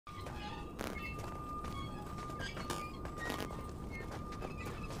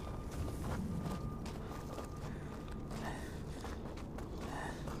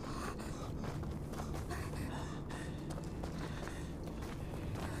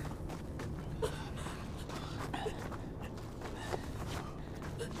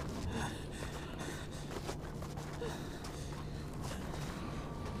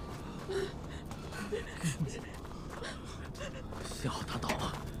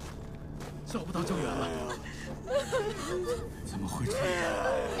找不到救援了。怎么会这样？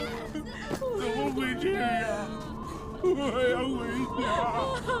怎么会这样？我要回家。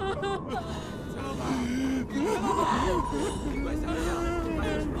你快想想，还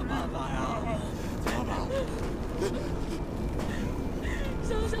有什么办法呀？怎么办？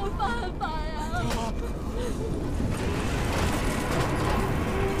想想办法呀！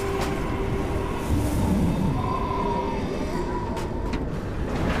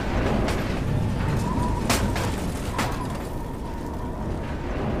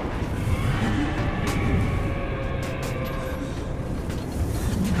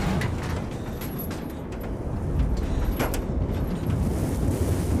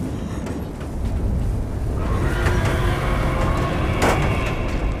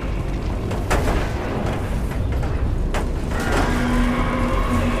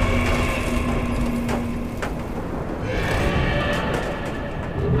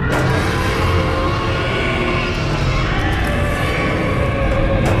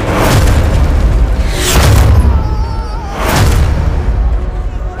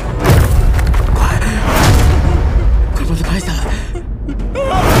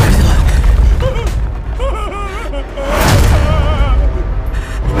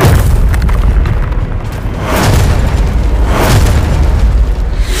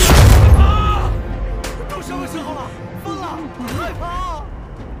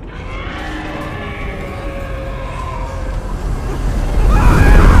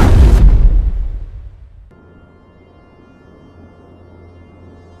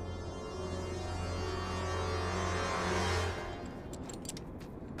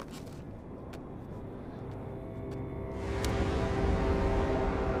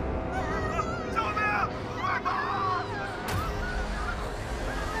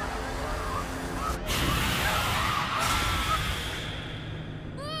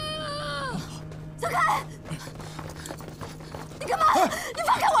 小凯，你干嘛？你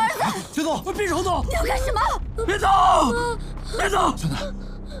放开我儿子！别动！别手动！你要干什么？别动！别动！小南，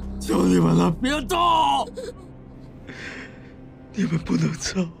求你们了，别动！你们不能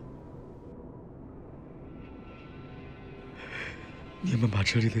走！你们把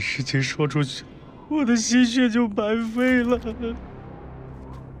这里的事情说出去，我的心血就白费了。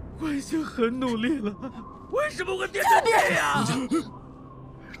我已经很努力了，为什么会变成这样？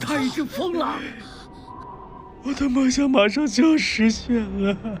他已经疯了。我的梦想马上就要实现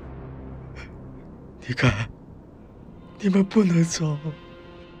了。你看，你们不能走。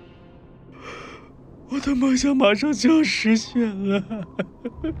我的梦想马上就要实现了。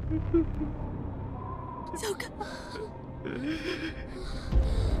小凯，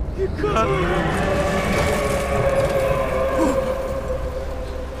你看。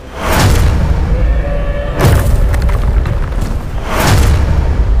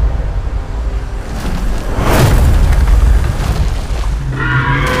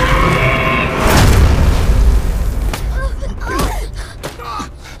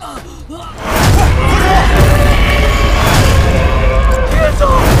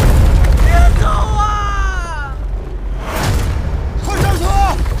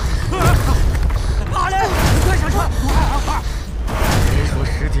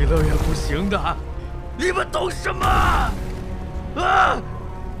行的，你们懂什么？啊！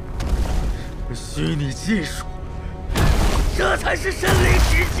虚拟技术，这才是身临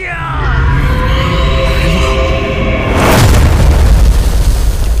其境。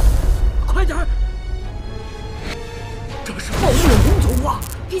快点！这是暴虐龙头啊！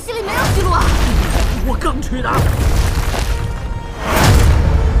皮箱里没有记录啊！我刚取的。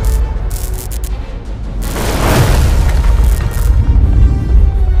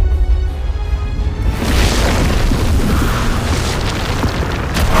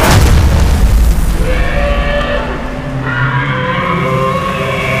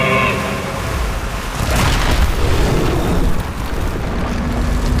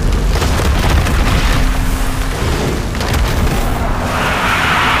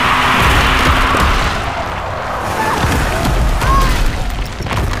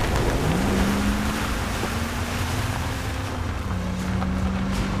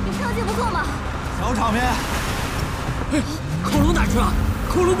 小场面，恐龙哪去了？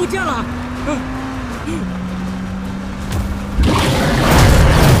恐龙不见了！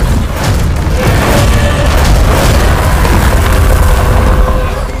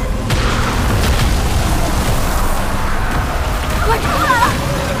快出来了！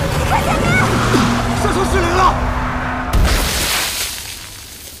快前面！射手失灵了！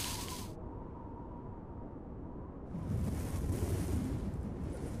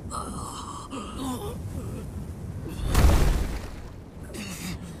 小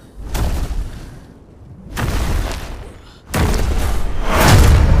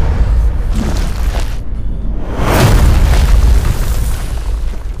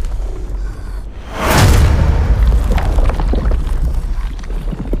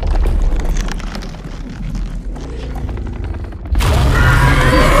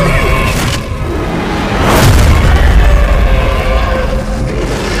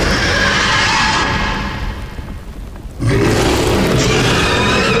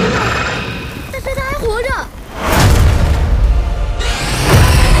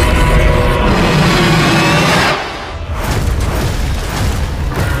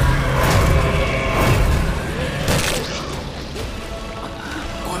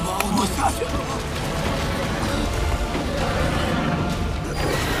下去！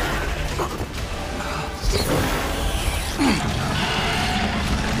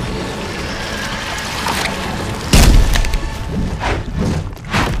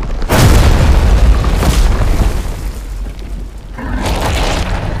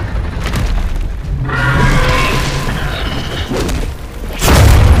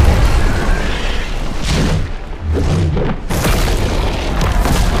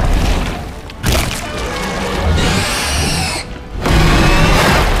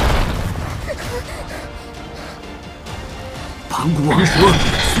盘古王蛇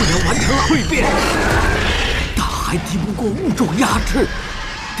虽然完成了蜕变，但还敌不过物种压制，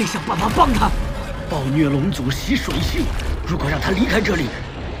得想办法帮他。暴虐龙族习水性，如果让他离开这里，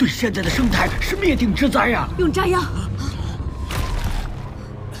对现在的生态是灭顶之灾呀！用炸药，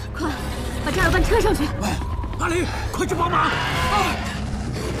快把炸药搬车上去！喂，阿离，快去帮忙！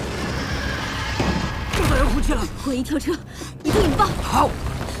制造燃空气了，我一跳车，一定引爆！好。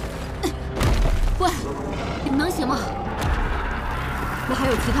喂，你们能行吗？你还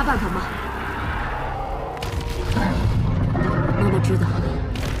有其他办法吗？妈妈知道，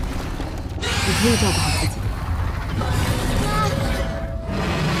你可以照顾好自己。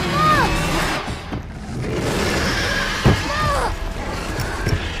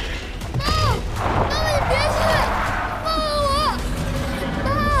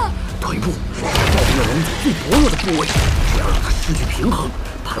腿部，暴虐龙族最薄弱的部位，只要让它失去平衡，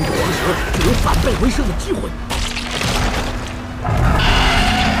盘古王蛇就有反败为胜的机会。